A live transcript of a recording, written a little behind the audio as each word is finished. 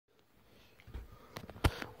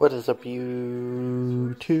What is up,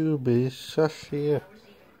 YouTube? It's Josh here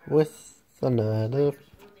with another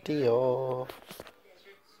video.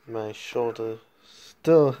 My shoulder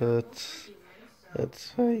still hurts.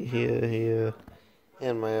 It's right here,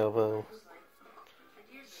 and my elbow.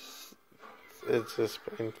 It's just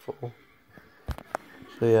painful.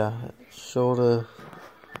 So yeah, shoulder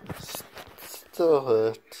still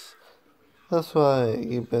hurts. That's why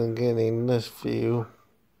you've been getting this view.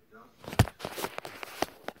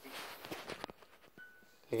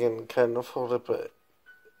 I can kind of hold it, but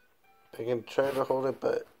I can try to hold it,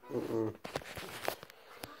 but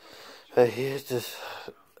my head just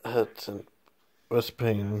hurts and was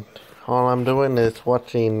pain. All I'm doing is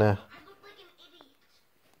watching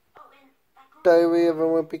Diary of a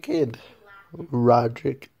Wimpy Kid.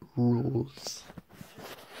 Roderick rules.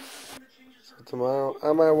 So tomorrow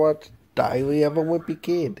I might watch Diary of a Wimpy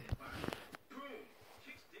Kid.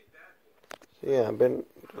 So yeah,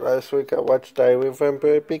 last week I watched Diary of a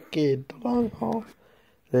Wimpy Kid, The Long Haul.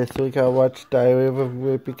 This week I watched Diary of a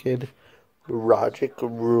Wimpy Kid, Roderick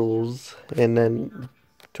Rules. And then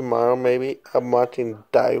tomorrow maybe I'm watching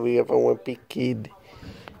Diary of a Wimpy Kid.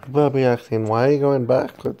 You're probably asking, why are you going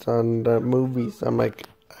backwards on the movies? I'm like,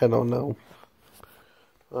 I don't know.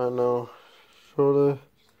 I know, sorta,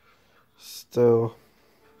 still,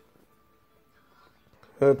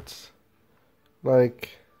 it's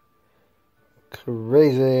like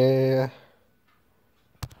crazy.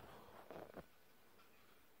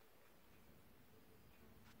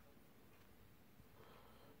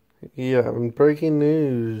 Yeah, breaking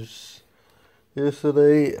news.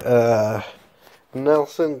 Yesterday,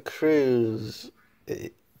 Nelson Cruz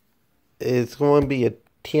is going to be a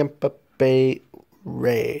Tampa Bay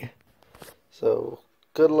Ray. So,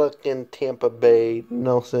 good luck in Tampa Bay,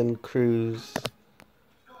 Nelson Cruz.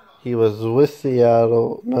 He was with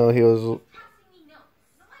Seattle. No, he was,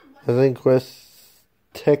 I think, with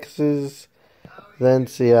Texas, then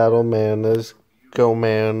Seattle Mariners. Go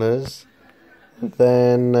Mariners.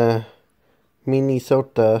 Then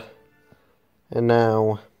Minnesota. And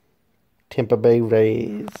now Tampa Bay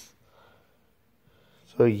Rays.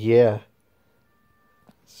 So, yeah.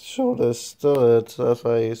 Shoulder still hurts, that's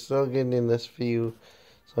why you're still getting this view.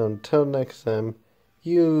 So until next time,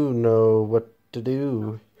 you know what to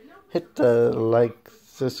do. Hit the like,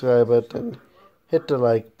 subscribe button, hit the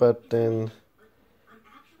like button,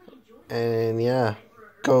 and yeah,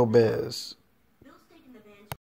 go Bears.